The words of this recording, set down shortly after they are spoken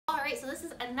so this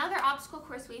is another obstacle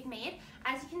course we've made.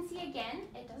 As you can see again,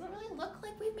 it doesn't really look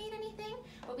like we've made anything,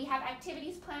 but we have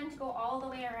activities planned to go all the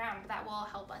way around that will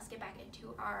help us get back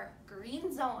into our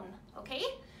green zone, okay?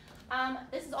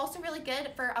 This is also really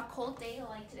good for a cold day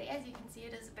like today. As you can see,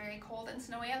 it is very cold and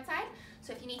snowy outside.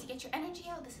 So if you need to get your energy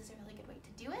out, this is a really good way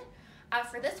to do it.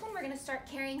 For this one, we're gonna start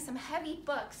carrying some heavy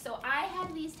books. So I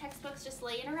had these textbooks just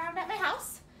laying around at my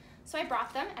house. So I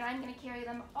brought them and I'm gonna carry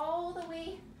them all the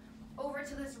way over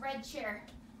to this red chair.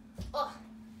 Oh,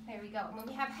 there we go. And when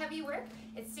we have heavy work,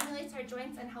 it stimulates our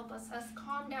joints and helps us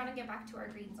calm down and get back to our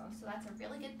green zone. So that's a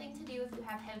really good thing to do if you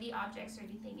have heavy objects or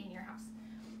anything in your house.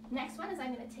 Next one is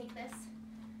I'm going to take this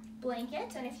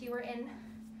blanket, and if you were in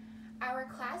our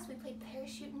class, we played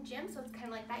parachute in gym, so it's kind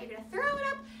of like that. You're going to throw it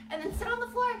up and then sit on the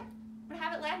floor and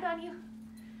have it land on you,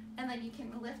 and then you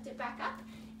can lift it back up.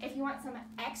 If you want some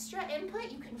extra input,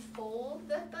 you can fold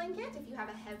the blanket. If you have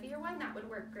a heavier one, that would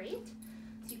work great.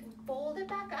 So you can fold it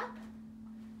back up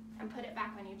and put it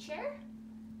back on your chair.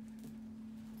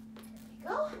 There we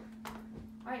go.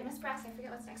 All right, Miss Brass, I forget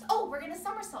what's next. Oh, we're going to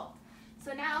somersault.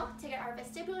 So now, to get our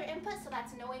vestibular input, so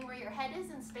that's knowing where your head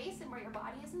is in space and where your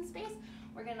body is in space,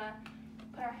 we're gonna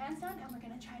put our hands down and we're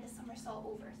gonna try to somersault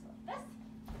over. So like this.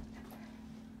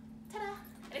 Ta-da!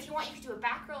 And if you want, you can do a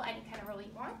back roll, any kind of roll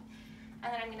you want.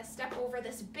 And then I'm gonna step over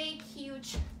this big,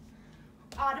 huge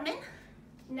ottoman.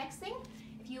 Next thing,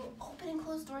 if you open and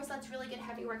close doors, that's really good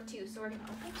heavy work too. So we're gonna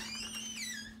open.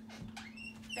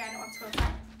 Bandit wants to go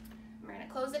inside. We're gonna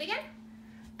close it again.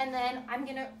 And then I'm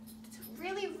gonna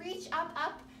really reach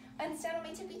up and stand on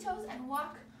my tippy toes and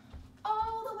walk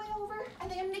all the way over.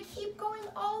 And then I'm gonna keep going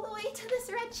all the way to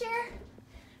this red chair.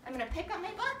 I'm gonna pick up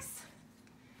my books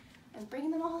and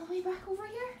bring them all the way back over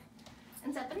here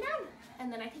and set them down.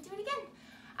 And then I can do it again.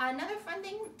 Another fun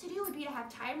thing to do would be to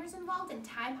have timers involved and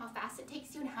time how fast it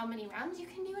takes you and how many rounds you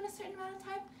can do in a certain amount of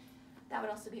time. That would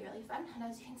also be really fun. And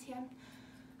as you can see, I'm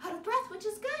out of breath, which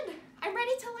is good.